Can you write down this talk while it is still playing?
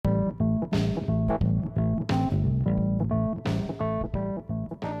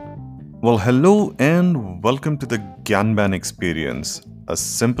Well, hello and welcome to the Gyanban experience, a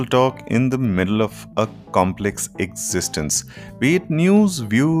simple talk in the middle of a complex existence, be it news,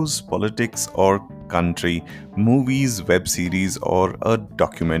 views, politics, or country, movies, web series, or a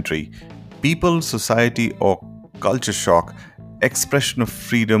documentary, people, society, or culture shock, expression of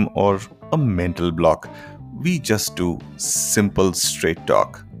freedom, or a mental block. We just do simple, straight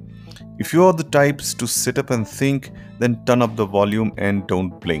talk. If you are the types to sit up and think, then turn up the volume and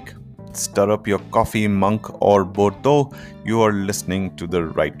don't blink. Stir up your coffee, monk, or Bordeaux, you are listening to the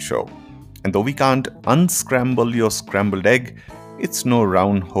right show. And though we can't unscramble your scrambled egg, it's no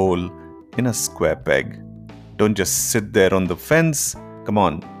round hole in a square peg. Don't just sit there on the fence. Come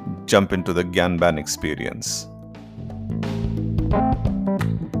on, jump into the Gyanban experience.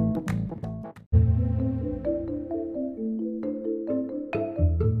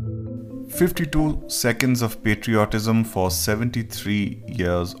 52 seconds of patriotism for 73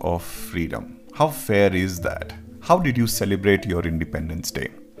 years of freedom. How fair is that? How did you celebrate your Independence Day?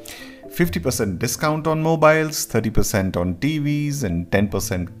 50% discount on mobiles, 30% on TVs, and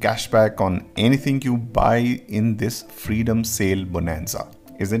 10% cashback on anything you buy in this freedom sale bonanza,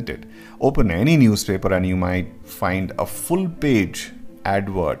 isn't it? Open any newspaper and you might find a full page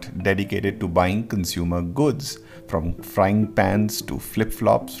advert dedicated to buying consumer goods, from frying pans to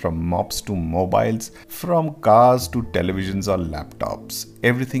flip-flops, from mops to mobiles, from cars to televisions or laptops.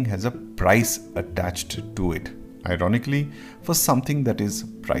 Everything has a price attached to it. Ironically, for something that is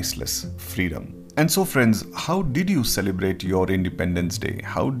priceless, freedom. And so friends, how did you celebrate your Independence Day?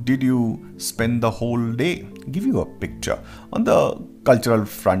 How did you spend the whole day? Give you a picture. On the cultural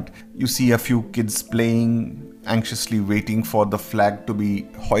front, you see a few kids playing, anxiously waiting for the flag to be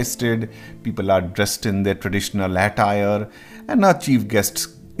hoisted. People are dressed in their traditional attire, and our chief guest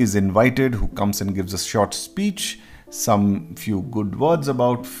is invited, who comes and gives a short speech, some few good words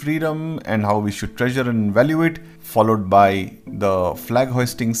about freedom and how we should treasure and value it, followed by the flag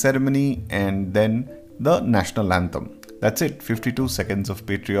hoisting ceremony and then the national anthem. That's it, 52 seconds of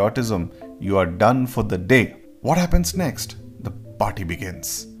patriotism. You are done for the day. What happens next? The party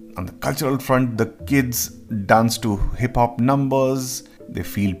begins. On the cultural front, the kids dance to hip-hop numbers. They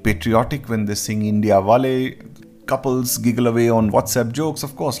feel patriotic when they sing India Wale. Couples giggle away on WhatsApp jokes.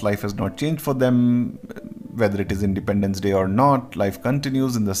 Of course, life has not changed for them. Whether it is Independence Day or not, life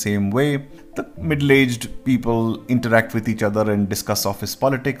continues in the same way. The middle-aged people interact with each other and discuss office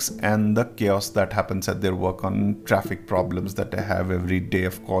politics and the chaos that happens at their work, on traffic problems that they have every day.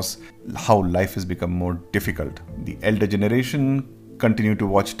 Of course, how life has become more difficult. The elder generation continue to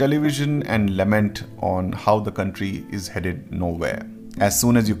watch television and lament on how the country is headed nowhere. As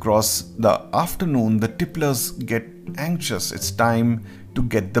soon as you cross the afternoon, the tipplers get anxious. It's time to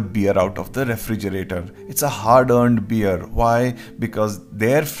get the beer out of the refrigerator. It's a hard-earned beer. Why? Because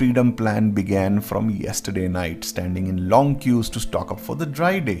their freedom plan began from yesterday night, standing in long queues to stock up for the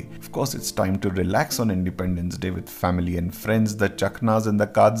dry day. Of course, it's time to relax on Independence Day with family and friends. The chaknas and the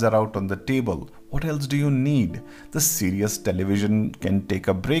cards are out on the table. What else do you need? The serious television can take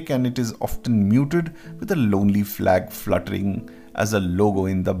a break, and it is often muted with a lonely flag fluttering as a logo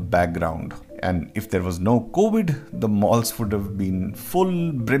in the background. And if there was no COVID, the malls would have been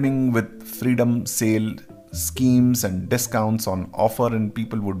full, brimming with freedom sale schemes and discounts on offer, and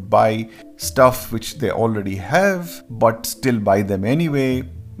people would buy stuff which they already have but still buy them anyway.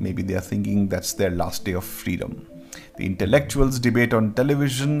 Maybe they are thinking that's their last day of freedom. The intellectuals debate on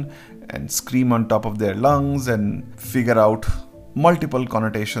television and scream on top of their lungs and figure out multiple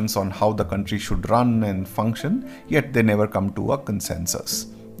connotations on how the country should run and function, yet they never come to a consensus.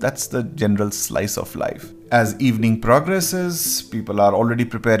 That's the general slice of life. As evening progresses, people are already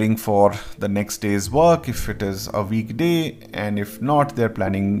preparing for the next day's work if it is a weekday, and if not, they're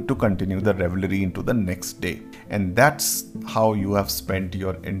planning to continue the revelry into the next day. And that's how you have spent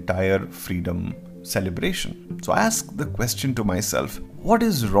your entire freedom celebration. So I ask the question to myself, what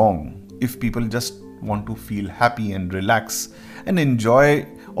is wrong if people just want to feel happy and relax and enjoy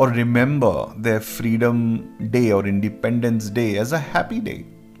or remember their Freedom Day or Independence Day as a happy day?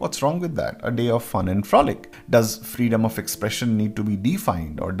 What's wrong with that? A day of fun and frolic. Does freedom of expression need to be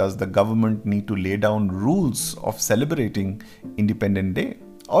defined, or does the government need to lay down rules of celebrating Independence Day?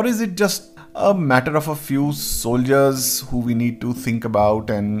 Or is it just a matter of a few soldiers who we need to think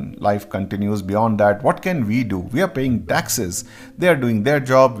about, and life continues beyond that? What can we do? We are paying taxes. They are doing their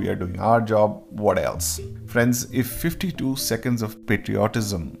job. We are doing our job. What else? Friends, if 52 seconds of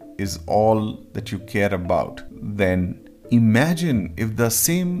patriotism is all that you care about, then imagine if the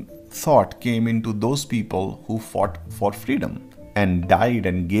same thought came into those people who fought for freedom. and died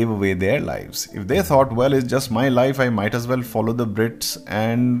and gave away their lives. If they thought, well, it's just my life, I might as well follow the Brits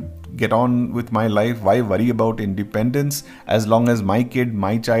and get on with my life. Why worry about independence as long as my kid,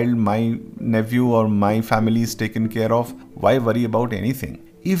 my child, my nephew, or my family is taken care of? Why worry about anything?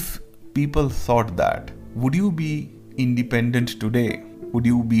 If people thought that, would you be independent today? Would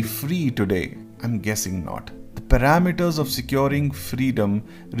you be free today? I'm guessing not. The parameters of securing freedom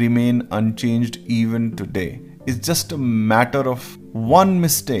remain unchanged even today. It's just a matter of one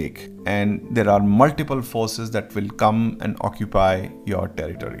mistake, and there are multiple forces that will come and occupy your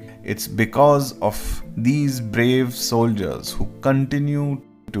territory. It's because of these brave soldiers who continue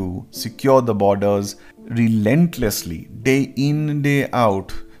to secure the borders relentlessly, day in, day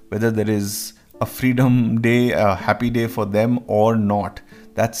out, whether there is a freedom day, a happy day for them or not.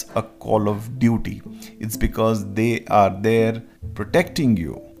 That's a call of duty. It's because they are there protecting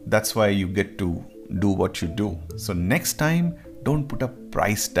you. That's why you get to do what you do. So next time, don't put a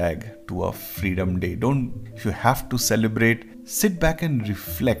price tag to a freedom day. If you have to celebrate, sit back and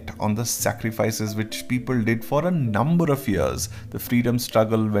reflect on the sacrifices which people did for a number of years. The freedom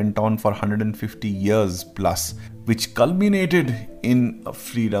struggle went on for 150 years plus, which culminated in a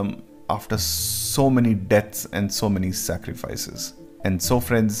freedom after so many deaths and so many sacrifices. And so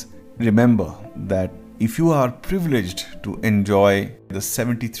friends, remember that if you are privileged to enjoy the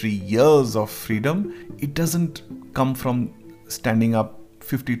 73 years of freedom, it doesn't come from standing up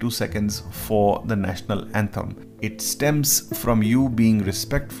 52 seconds for the national anthem. It stems from you being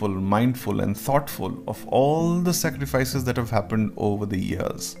respectful, mindful, and thoughtful of all the sacrifices that have happened over the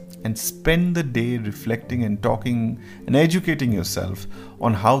years. And spend the day reflecting and talking and educating yourself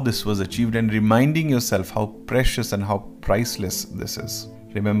on how this was achieved and reminding yourself how precious and how priceless this is.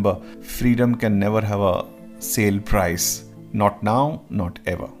 Remember, freedom can never have a sale price. Not now, not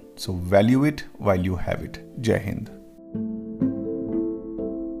ever. So value it while you have it. Jai Hind.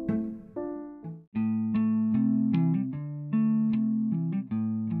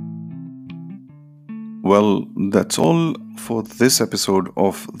 Well, that's all for this episode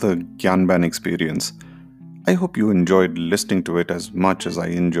of the Gyanban Experience. I hope you enjoyed listening to it as much as I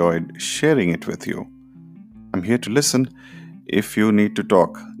enjoyed sharing it with you. I'm here to listen. If you need to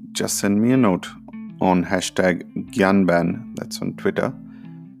talk, just send me a note on hashtag Gyanban, that's on Twitter,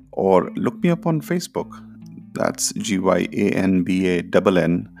 or look me up on Facebook, that's GYANBANN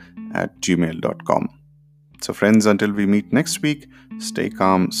 @gmail.com. So friends, until we meet next week, stay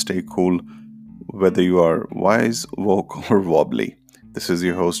calm, stay cool, whether you are wise, woke, or wobbly. This is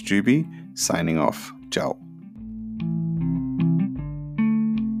your host GB, signing off. Ciao.